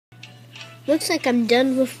Looks like I'm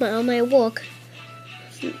done with all my work.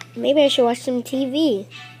 Maybe I should watch some TV.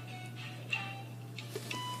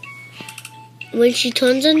 When she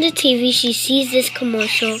turns on the TV, she sees this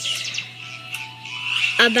commercial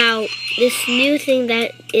about this new thing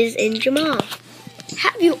that is in Jamal.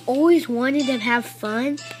 Have you always wanted to have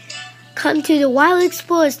fun? Come to the Wild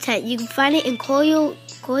Explorers tent. You can find it in Coral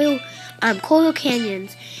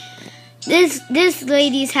Canyons. This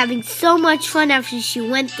lady's having so much fun after she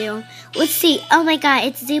went there. Let's see. Oh my God,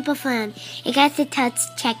 it's super fun. You guys should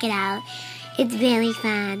check it out. It's very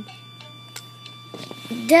fun.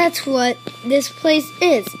 That's what this place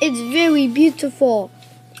is. It's very beautiful.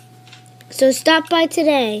 So stop by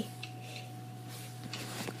today.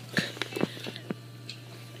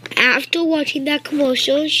 After watching that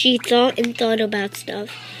commercial, she thought about stuff.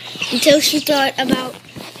 Until she thought about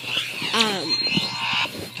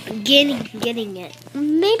getting it.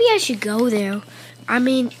 Maybe I should go there. I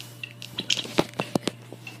mean,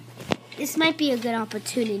 this might be a good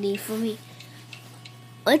opportunity for me.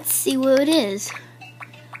 Let's see where it is.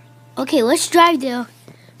 Okay, let's drive there.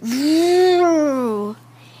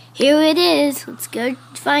 Here it is. Let's go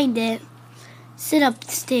find it. Sit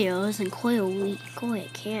upstairs in Coral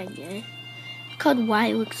Canyon. It's called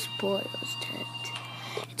Wild Explorers tent.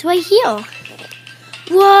 It's right here.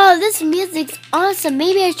 Whoa, this music's awesome.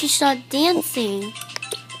 Maybe I should start dancing.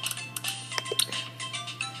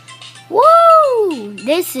 Woo!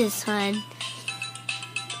 This is fun.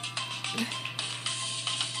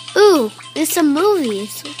 Ooh, there's some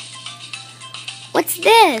movies. What's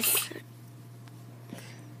this?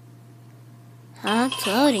 Huh? It's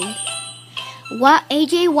loading. What?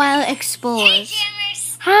 AJ Wild Explorers. Hey,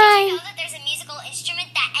 Jammers! Hi. Did you know that there's a musical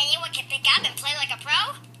instrument that anyone can pick up and play like a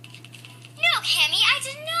pro? No, Cammy, I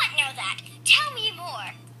did not know that. Tell me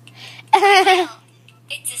more. Well,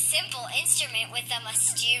 it's a simple instrument with a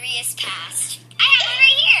mysterious past. I have one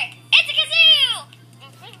right here. It's a kazoo!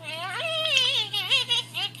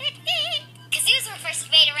 Kazoos were first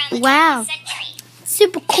made around the 20th century.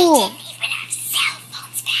 Super cool. They didn't even have cell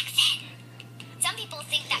phones back then. Some people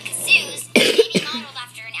think that kazoos may be modeled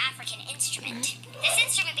after an African instrument. This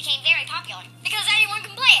instrument became very popular because anyone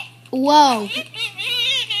can play it. Whoa.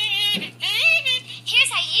 Here's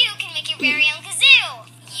how you can make your very own kazoo.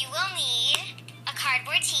 You will need a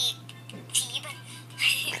cardboard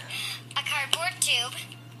a cardboard tube,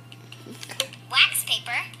 wax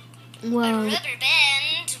paper, a Whoa. rubber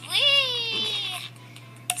band,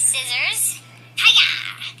 scissors,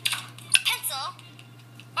 pencil,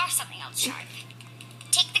 or something else sharp.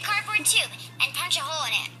 Take the cardboard tube and punch a hole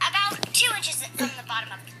in it, about 2 inches from the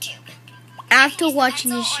bottom of the tube. After Use the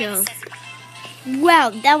watching the pencil or show. the scissors. Wow,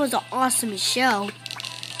 that was an awesome show.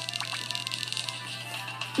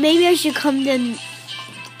 Maybe I should come to...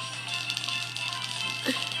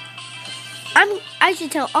 I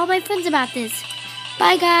should tell all my friends about this.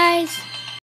 Bye, guys.